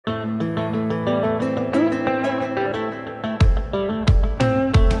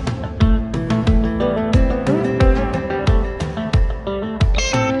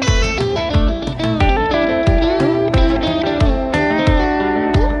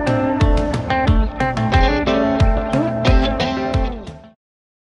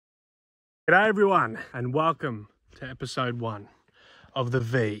everyone, and welcome to episode 1 of the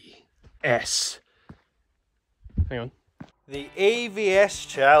VS. Hang on. The EVS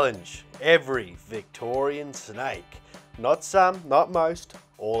challenge. Every Victorian snake. Not some, not most,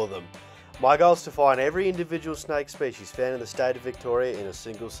 all of them. My goal is to find every individual snake species found in the state of Victoria in a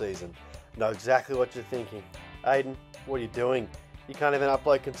single season. Know exactly what you're thinking. Aiden, what are you doing? You can't even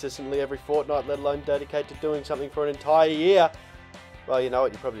upload consistently every fortnight, let alone dedicate to doing something for an entire year. Well, you know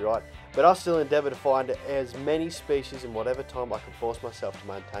what, you're probably right. But I'll still endeavour to find as many species in whatever time I can force myself to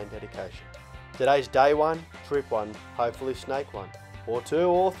maintain dedication. Today's day 1, trip 1, hopefully snake 1, or 2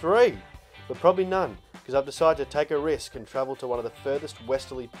 or 3, but probably none, because I've decided to take a risk and travel to one of the furthest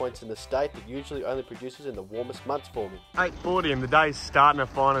westerly points in the state that usually only produces in the warmest months for me. 8:40 and the day's starting to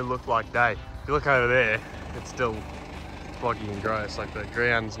finally look like day. If you look over there, it's still foggy and gross, like the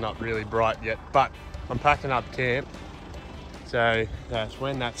ground's not really bright yet, but I'm packing up camp. So that's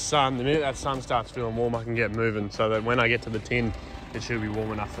when the minute that sun starts feeling warm, I can get moving so that when I get to the tin, it should be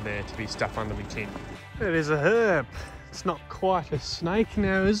warm enough for there to be stuff under my tin. It is a herp. It's not quite a snake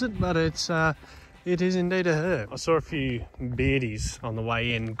now, is it? But it is indeed a herp. I saw a few beardies on the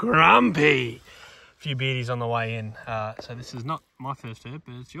way in. Grumpy! A few beardies on the way in. So this is not my first herp,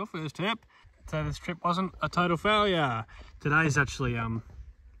 but it's your first herp. So this trip wasn't a total failure. Today's actually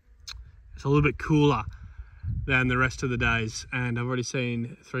it's a little bit cooler than the rest of the days, and I've already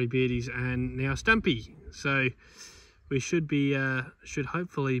seen 3 beardies and now Stumpy, so we should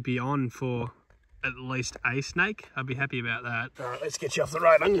hopefully be on for at least a snake. I'd be happy about that. All right, let's get you off the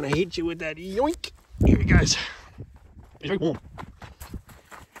road. I'm gonna hit you with that yoink. Here it goes. It's very warm.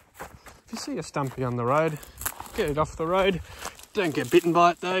 If you see a Stumpy on the road, get it off the road. Don't get bitten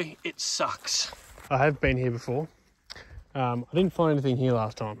by it though, it sucks. I have been here before. I didn't find anything here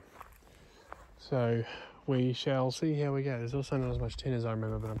last time, so we shall see how we go. There's also not as much tin as I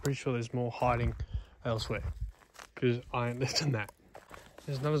remember, but I'm pretty sure there's more hiding elsewhere because I ain't lifting that.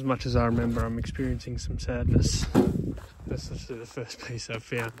 There's not as much as I remember. I'm experiencing some sadness. This is the first piece I've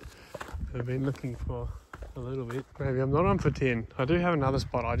found. I've been looking for a little bit. Maybe I'm not on for tin. I do have another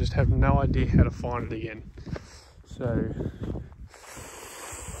spot. I just have no idea how to find it again. So,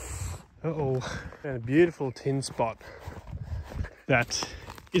 found a beautiful tin spot that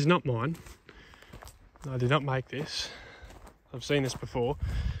is not mine. I did not make this. I've seen this before.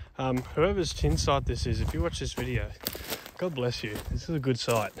 Whoever's tin site this is, if you watch this video, God bless you. This is a good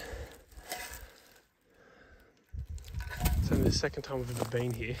site. It's only the second time I've ever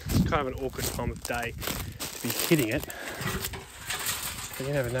been here. It's kind of an awkward time of day to be hitting it. But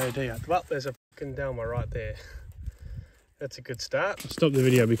you never know, do you? Well, there's a fucking Delma right there. That's a good start. I stopped the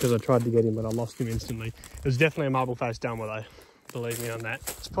video because I tried to get him, but I lost him instantly. It was definitely a marble-faced Delma though. Believe me on that.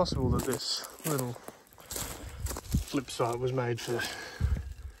 It's possible that this little flip side was made for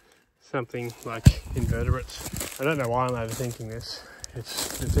something like invertebrates. I don't know why I'm overthinking this.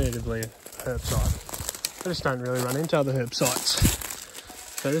 It's definitively a herp site. I just don't really run into other herp sites.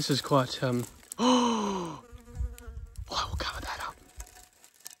 So this is quite, I will cover that up.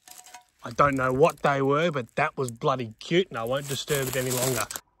 I don't know what they were, but that was bloody cute and I won't disturb it any longer.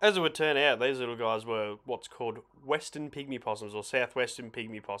 As it would turn out, these little guys were what's called western pygmy possums or southwestern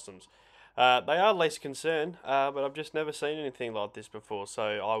pygmy possums. They are less concerned, but I've just never seen anything like this before, so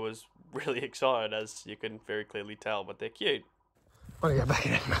I was really excited, as you can very clearly tell, but they're cute. I'm going to go back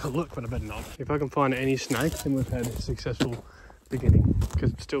and have a look, but I better not. If I can find any snake, then we've had a successful beginning,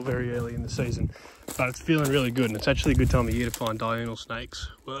 because it's still very early in the season, but it's feeling really good, and it's actually a good time of year to find diurnal snakes.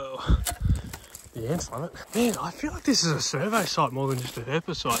 Whoa. The ants love it. Man, I feel like this is a survey site more than just a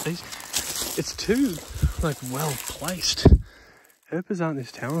herper site. It's too, well placed. Herpers aren't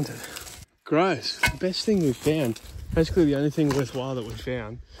this talented. Gross. The best thing we've found, basically the only thing worthwhile that we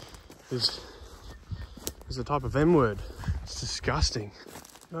found, is the type of M word. It's disgusting.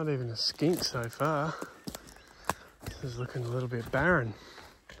 Not even a skink so far. This is looking a little bit barren.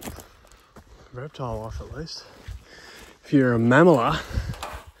 Reptile life at least. If you're a mammaler,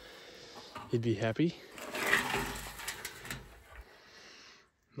 you'd be happy.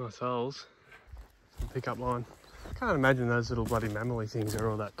 Nice holes. Pickup line. I can't imagine those little bloody mammally things are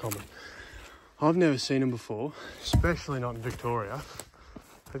all that common. I've never seen them before, especially not in Victoria.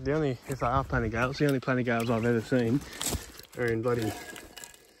 But if they are planigales, the only planigales I've ever seen are in bloody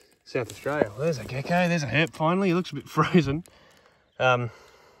South Australia. Well, there's a gecko, there's a herp finally. He looks a bit frozen. Little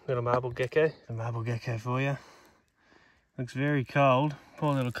marble gecko. A marble gecko for you. Looks very cold.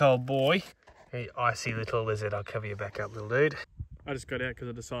 Poor little cold boy. Hey, icy little lizard. I'll cover you back up, little dude. I just got out because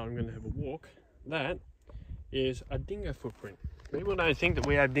I decided I'm going to have a walk. That is a dingo footprint. People don't think that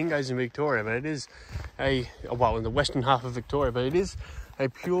we have dingoes in Victoria, but it is well, in the western half of Victoria, but it is a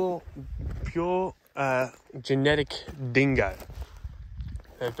pure genetic dingo.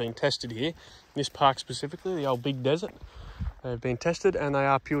 They've been tested here, this park specifically, the old Big Desert. They've been tested and they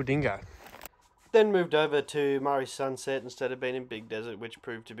are pure dingo. Then moved over to Murray's Sunset instead of being in Big Desert, which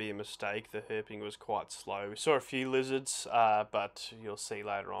proved to be a mistake. The herping was quite slow. We saw a few lizards, but you'll see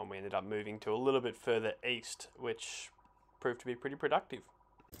later on we ended up moving to a little bit further east, which proved to be pretty productive.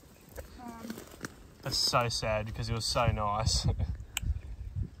 That's so sad because it was so nice.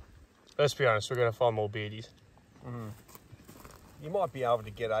 Let's be honest, we're going to find more beardies. You might be able to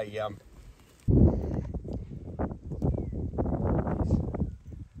get a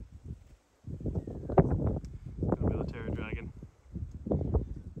military dragon.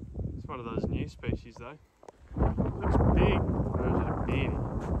 It's one of those new species though. Looks big. Or is it a beardie?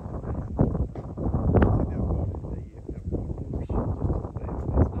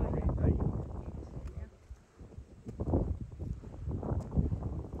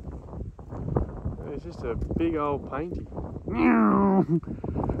 It's just a big old painty.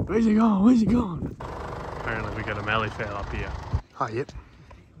 Where's he gone? Where's he gone? Apparently we got a mallee fowl up here. Oh, yep.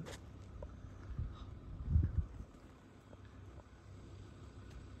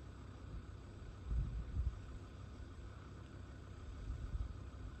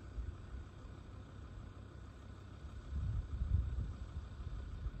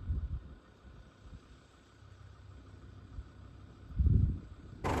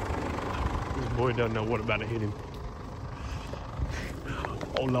 This boy doesn't know what about to hit him.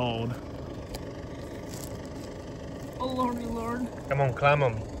 Oh Lord. Oh Lordy Lord. Come on, climb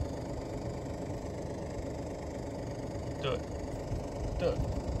him. Do it. Do it.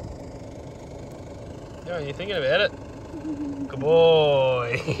 No, you're thinking about it? Good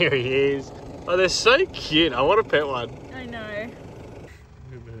boy. Here he is. Oh, they're so cute. I want to pet one. I know.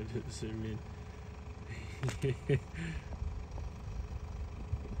 Zoom in.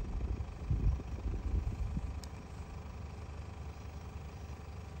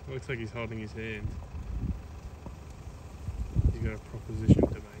 Looks like he's holding his hand. He's got a proposition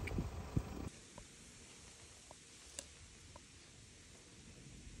to make.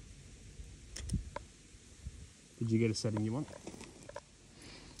 Did you get a setting you want?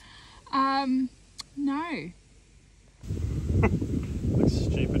 No. Looks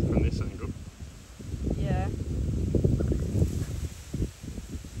stupid from this angle. Yeah.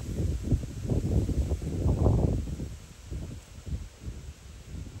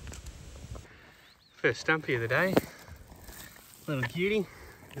 First stumpy of the day. Little cutie.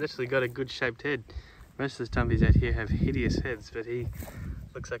 He's actually got a good shaped head. Most of the stumpies out here have hideous heads, but he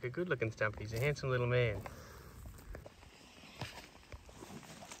looks like a good looking stumpy. He's a handsome little man.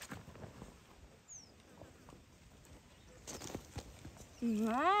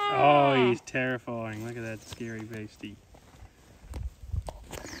 Wow. Oh, he's terrifying. Look at that scary beastie.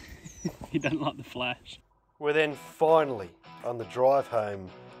 He doesn't like the flash. We're then finally on the drive home,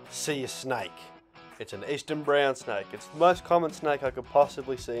 see a snake. It's an eastern brown snake. It's the most common snake I could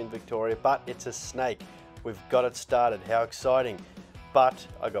possibly see in Victoria, but it's a snake. We've got it started. How exciting. But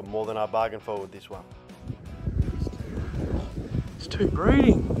I got more than I bargained for with this one. It's too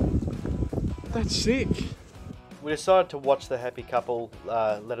breeding. That's sick. We decided to watch the happy couple,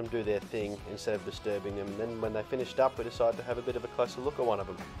 let them do their thing instead of disturbing them. And then when they finished up, we decided to have a bit of a closer look at one of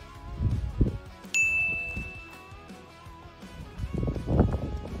them.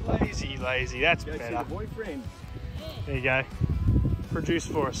 Lazy, that's better. See the boyfriend. There you go. Produce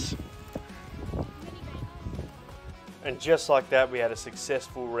for us. And just like that, we had a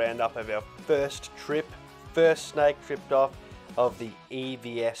successful roundup of our first snake tripped off of the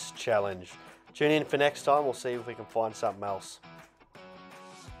EVS challenge. Tune in for next time, we'll see if we can find something else.